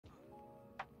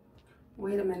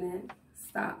wait a minute,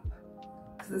 stop,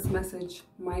 because this message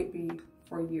might be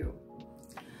for you.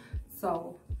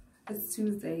 So it's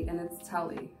Tuesday and it's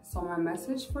Telly. So my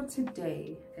message for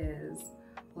today is,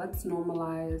 let's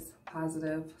normalize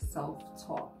positive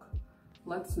self-talk.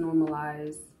 Let's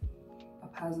normalize a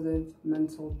positive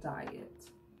mental diet.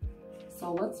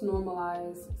 So let's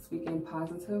normalize speaking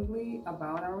positively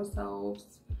about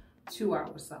ourselves to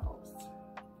ourselves.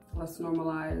 Let's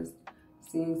normalize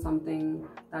seeing something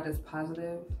that is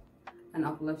positive and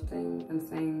uplifting and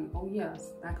saying, oh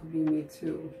yes, that could be me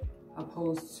too,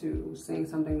 opposed to seeing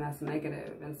something that's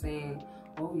negative and saying,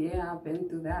 oh yeah, I've been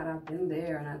through that, I've been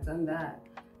there and I've done that,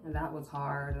 and that was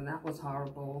hard and that was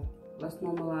horrible. Let's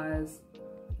normalize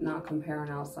not comparing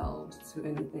ourselves to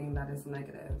anything that is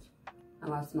negative. And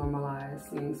let's normalize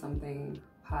seeing something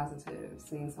positive,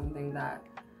 seeing something that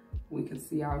we could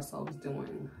see ourselves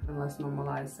doing. And let's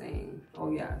normalize saying, oh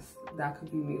yes, that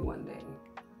could be me one day.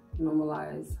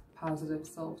 Normalize positive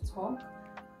self-talk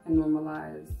and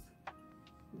normalize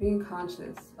being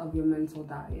conscious of your mental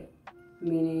diet,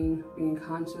 meaning being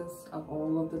conscious of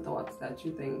all of the thoughts that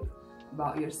you think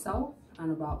about yourself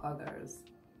and about others.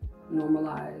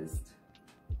 Normalize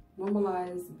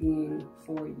being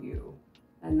for you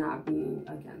and not being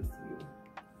against you.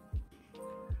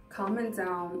 Comment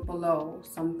down below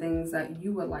some things that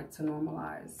you would like to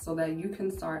normalize so that you can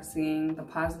start seeing the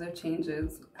positive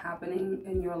changes happening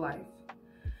in your life.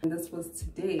 And this was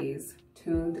today's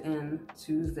Tuned In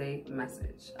Tuesday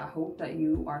message. I hope that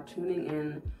you are tuning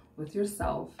in with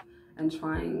yourself and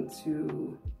trying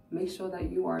to make sure that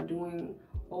you are doing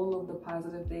all of the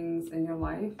positive things in your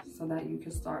life so that you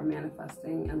can start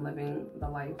manifesting and living the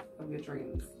life of your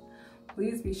dreams.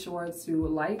 Please be sure to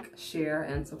like, share,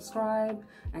 and subscribe,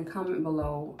 and comment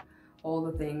below all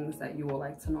the things that you would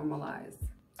like to normalize.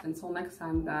 Until next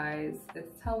time, guys,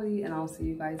 it's Telly, and I'll see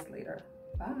you guys later.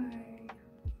 Bye.